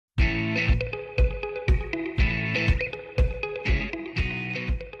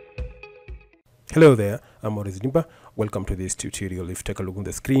Hello there, I'm Maurice Dimba. Welcome to this tutorial. If you take a look on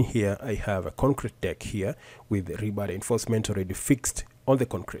the screen here, I have a concrete deck here with rebar reinforcement already fixed on the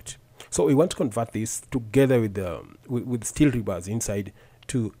concrete. So we want to convert this together with the with steel rebars inside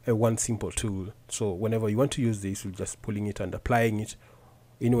to a one simple tool. So whenever you want to use this, you're just pulling it and applying it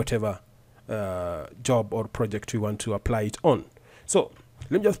in whatever job or project you want to apply it on. So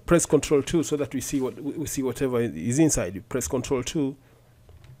let me just press Ctrl 2 so that we see whatever is inside. You press Ctrl 2.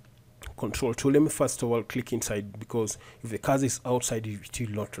 Control 2. Let me first of all click inside, because if the cursor is outside it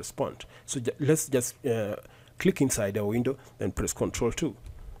will not respond. So let's just click inside our window, then press Control 2.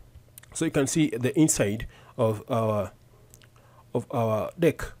 So you can see the inside of our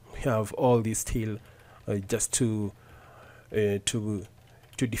deck. We have all these steel just to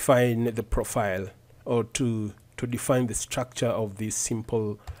define the profile, or to define the structure of this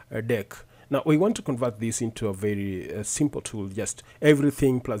simple deck. Now we want to convert this into a very simple tool, just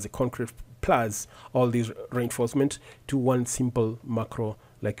everything plus the concrete plus all these reinforcement to one simple macro,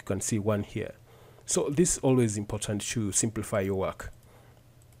 like you can see one here. So this is always important to simplify your work.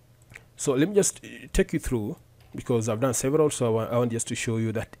 So let me just take you through, because I've done several, so I want just to show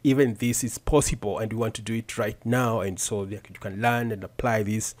you that even this is possible and we want to do it right now, and so that you can learn and apply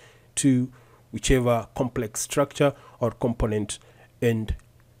this to whichever complex structure or component, and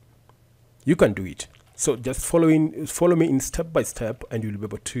you can do it. So just follow me in step by step, and you'll be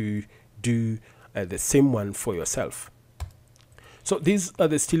able to do the same one for yourself. So these are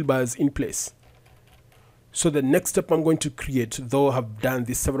the steel bars in place. So the next step I'm going to create, though I've done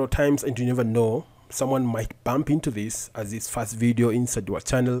this several times and you never know, someone might bump into this as his first video inside your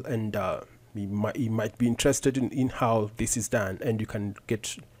channel, and he might be interested in how this is done, and you can get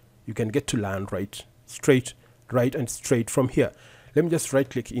to learn right and straight from here. Let me just right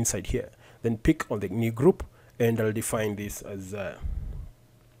click inside here, then pick on the new group, and I'll define this as a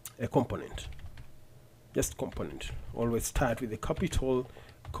component. Just component. Always start with a capital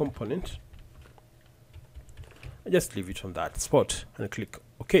component. I just leave it on that spot and click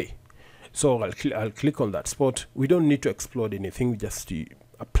OK. So I'll click on that spot. We don't need to explode anything, just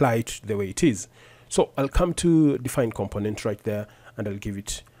apply it the way it is. So I'll come to define component right there, and I'll give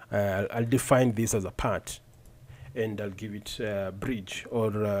it I'll define this as a part, and I'll give it bridge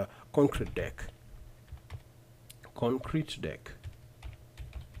or concrete deck. Concrete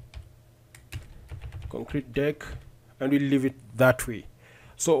deck, and we'll leave it that way.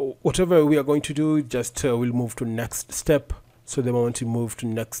 So whatever we are going to do, just we'll move to next step. So the moment we move to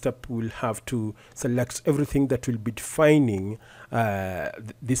next step, we'll have to select everything that will be defining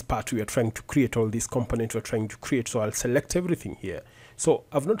this part we are trying to create, all these components we're trying to create. So I'll select everything here. So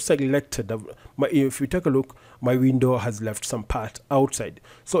I've not selected, if you take a look, my window has left some part outside.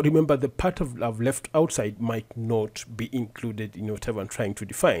 So remember, the part I've left outside might not be included in whatever I'm trying to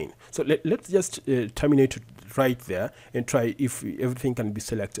define. So let's just terminate it right there and try if everything can be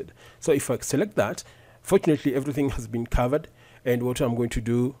selected. So if I select that, fortunately everything has been covered. And what I'm going to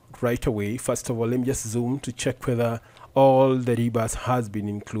do right away, first of all, let me just zoom to check whether all the rebars has been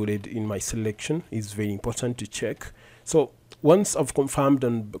included in my selection. It's very important to check. So once I've confirmed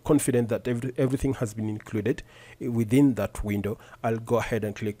and confident that everything has been included within that window, I'll go ahead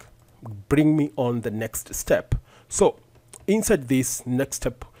and click bring me on the next step. So inside this next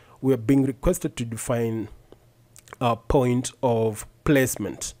step, we are being requested to define a point of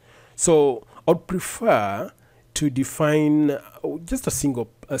placement. So I'd prefer to define just a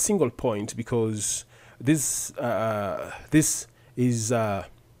single point, because this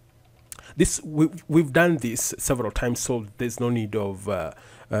we've done this several times, so there's no need of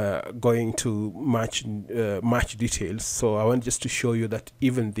going to much details. So I want just to show you that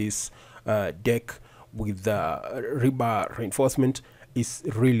even this deck with rebar reinforcement is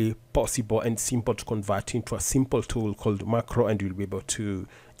really possible and simple to convert into a simple tool called macro, and you'll be able to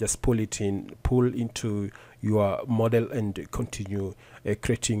just pull into your model and continue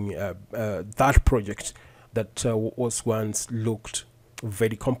creating that project that was once looked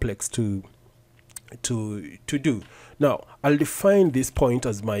very complex to do. Now I'll define this point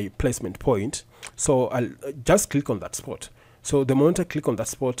as my placement point, so I'll just click on that spot. So the moment I click on that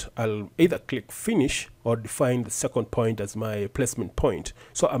spot, I'll either click finish or define the second point as my placement point.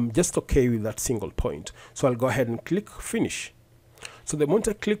 So I'm just okay with that single point, so I'll go ahead and click finish. So the moment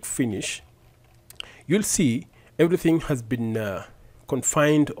I click finish, you'll see everything has been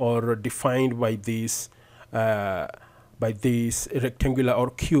confined or defined by this rectangular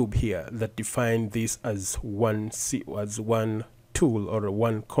or cube here that define this as one tool or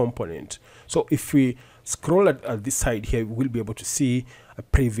one component. So if we scroll at this side here, we'll be able to see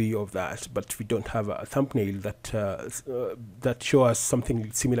a preview of that, but we don't have a thumbnail that that shows us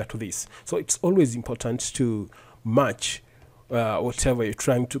something similar to this. So it's always important to match whatever you're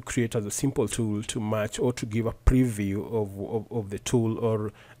trying to create as a simple tool, to match or to give a preview of the tool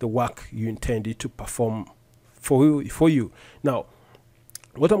or the work you intended to perform for you. Now,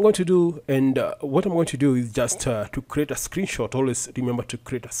 what I'm going to do, is just to create a screenshot. Always remember to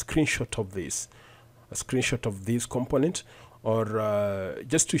create a screenshot of this component, or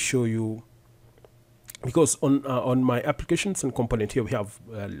just to show you, because on my applications and component here we have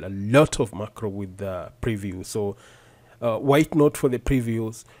a lot of macro with the preview. So white note for the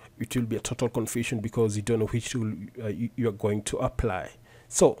previews, it will be a total confusion because you don't know which tool you are going to apply.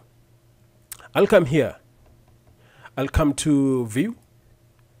 So I'll come here, I'll come to view.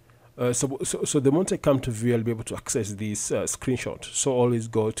 So the moment I come to view, I'll be able to access this screenshot. So always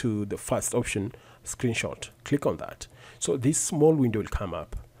go to the first option, screenshot, click on that. So this small window will come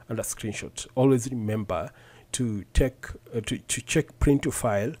up under screenshot. Always remember to check print to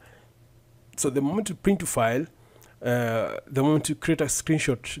file. So the moment you print to file, the moment you create a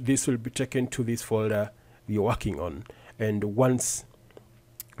screenshot, this will be taken to this folder you're working on. And once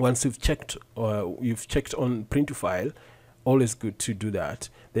you've checked on print to file, always good to do that.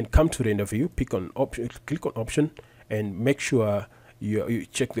 Then come to render view, click on option, and make sure you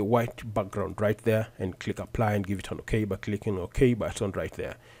check the white background right there, and click apply and give it an OK by clicking OK button right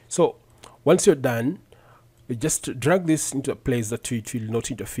there. So once you're done, you just drag this into a place that it will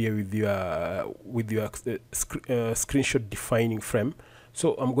not interfere with your screenshot defining frame.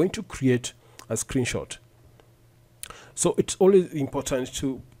 So I'm going to create a screenshot. So it's always important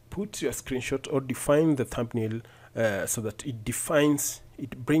to put your screenshot or define the thumbnail so that it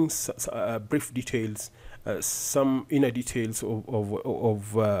brings brief details, some inner details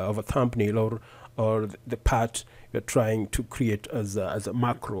of a thumbnail or the part you're trying to create as a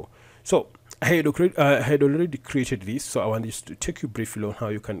macro. So I had already created this, so I want just to take you briefly on how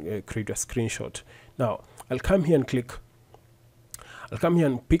you can create a screenshot. Now I'll come here and pick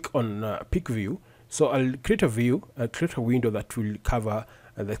on pick view. So I'll create a view, I'll create a window that will cover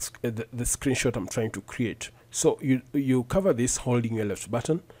the screenshot I'm trying to create. So you cover this holding your left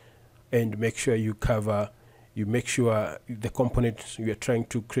button, and make sure the component you are trying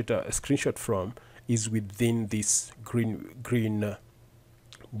to create a screenshot from is within this green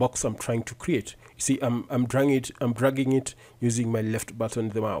box I'm trying to create. You see, I'm dragging it using my left button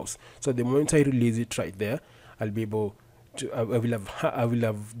of the mouse. So the moment I release it right there, I'll be able to I will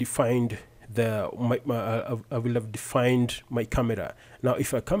have defined my camera. Now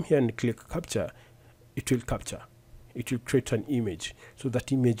if I come here and click capture, it will create an image. So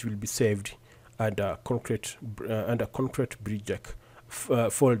that image will be saved under concrete bridge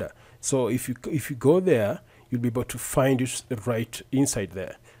folder. So if you go there, you'll be able to find it right inside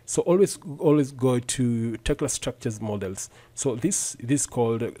there. So always go to Tekla structures models. So this is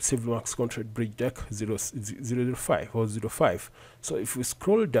called CivilMax concrete bridge deck 005 or 05. So if we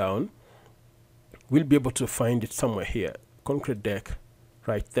scroll down, we'll be able to find it somewhere here, concrete deck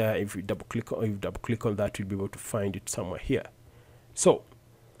right there. If you double click on that, you'll be able to find it somewhere here. So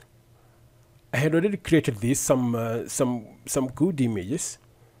I had already created this some good images.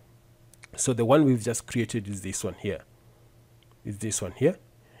 So the one we've just created is this one here. You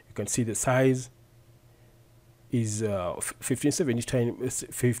can see the size is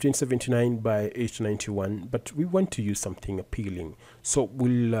 1579 by 891, but we want to use something appealing. So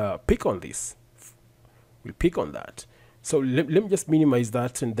we'll pick on this. We'll pick on that. So let me just minimize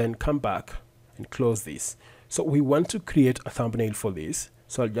that and then come back and close this. So we want to create a thumbnail for this.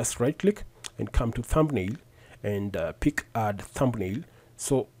 So I'll just right click and come to thumbnail and pick add thumbnail.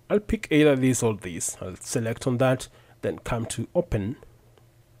 So I'll pick either this or this. I'll select on that, then come to open,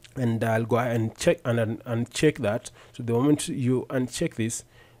 and I'll go ahead and check and uncheck that. So the moment you uncheck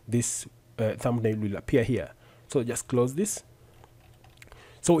this thumbnail will appear here. So just close this.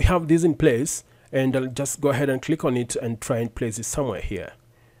 So we have this in place, and I'll just go ahead and click on it and try and place it somewhere here.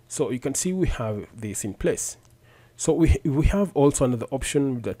 So you can see we have this in place. So we have also another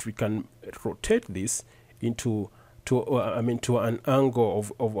option that we can rotate this into to an angle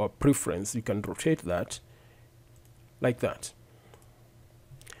of our preference. You can rotate that like that.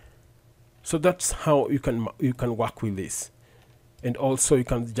 So that's how you can work with this. And also you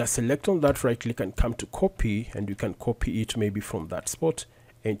can just select on that, right click and come to copy, and you can copy it maybe from that spot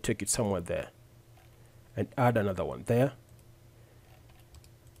and take it somewhere there and add another one there.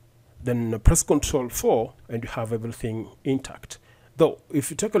 Then press Ctrl 4 and you have everything intact. Though if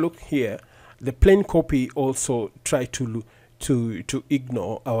you take a look here, the plain copy also try to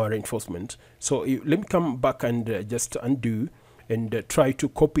ignore our reinforcement. So let me come back and just undo and try to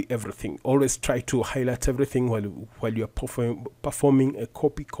copy everything. Always try to highlight everything while you're performing a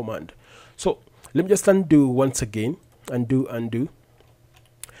copy command. So let me just undo once again, undo,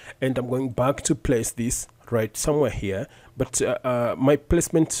 and I'm going back to place this right somewhere here. But my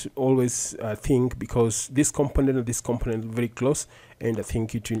placement always think, because this component and this component are very close, and I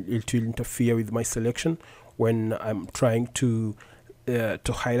think it will interfere with my selection when I'm trying to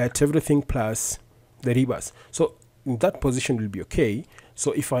highlight everything plus the rebars. So in that position will be okay.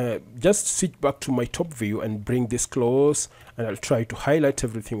 So if I just switch back to my top view and bring this close, and I'll try to highlight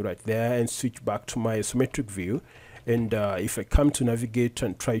everything right there and switch back to my isometric view, and if I come to navigate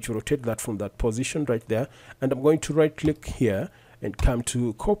and try to rotate that from that position right there, and I'm going to right click here and come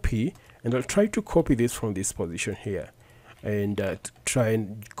to copy, and I'll try to copy this from this position here, and try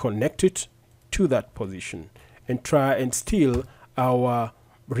and connect it to that position, and try and still our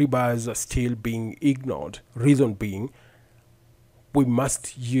rebars are still being ignored. Reason being, we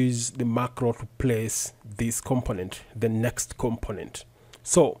must use the macro to place this component, the next component.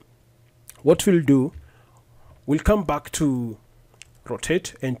 So what we'll do, we'll come back to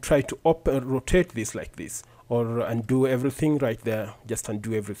rotate and try to rotate this like this, or undo everything right there, just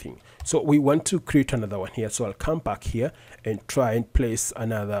undo everything. So we want to create another one here, so I'll come back here and try and place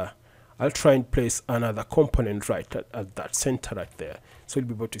another, I'll try and place another component right at that center right there. So you'll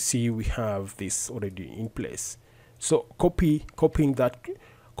be able to see we have this already in place. So copying the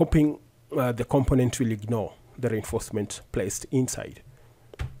component will ignore the reinforcement placed inside.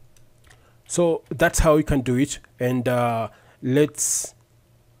 So that's how you can do it. And let's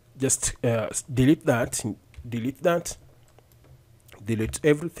just delete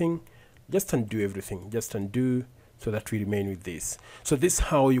everything, just undo everything, just undo, so that we remain with this. So this is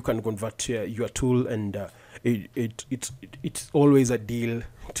how you can convert your tool, and it's always a deal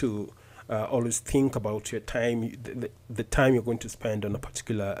to always think about your time, the time you're going to spend on a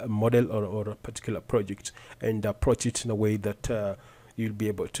particular model or a particular project, and approach it in a way that you'll be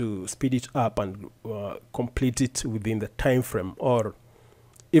able to speed it up and complete it within the time frame, or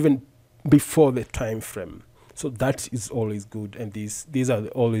even before the time frame. So that is always good, and these are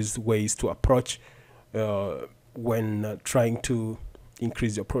always ways to approach when trying to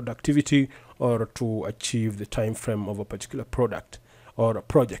increase your productivity or to achieve the time frame of a particular product or a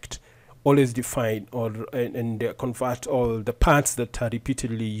project. Always define and convert all the parts that are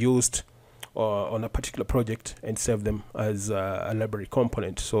repeatedly used on a particular project and save them as a library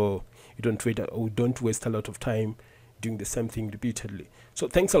component, so you don't waste a lot of time doing the same thing repeatedly. So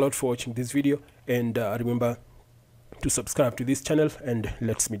thanks a lot for watching this video, and remember to subscribe to this channel, and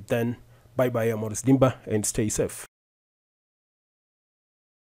let's meet then. Bye bye, I'm Morris Dimba, and stay safe.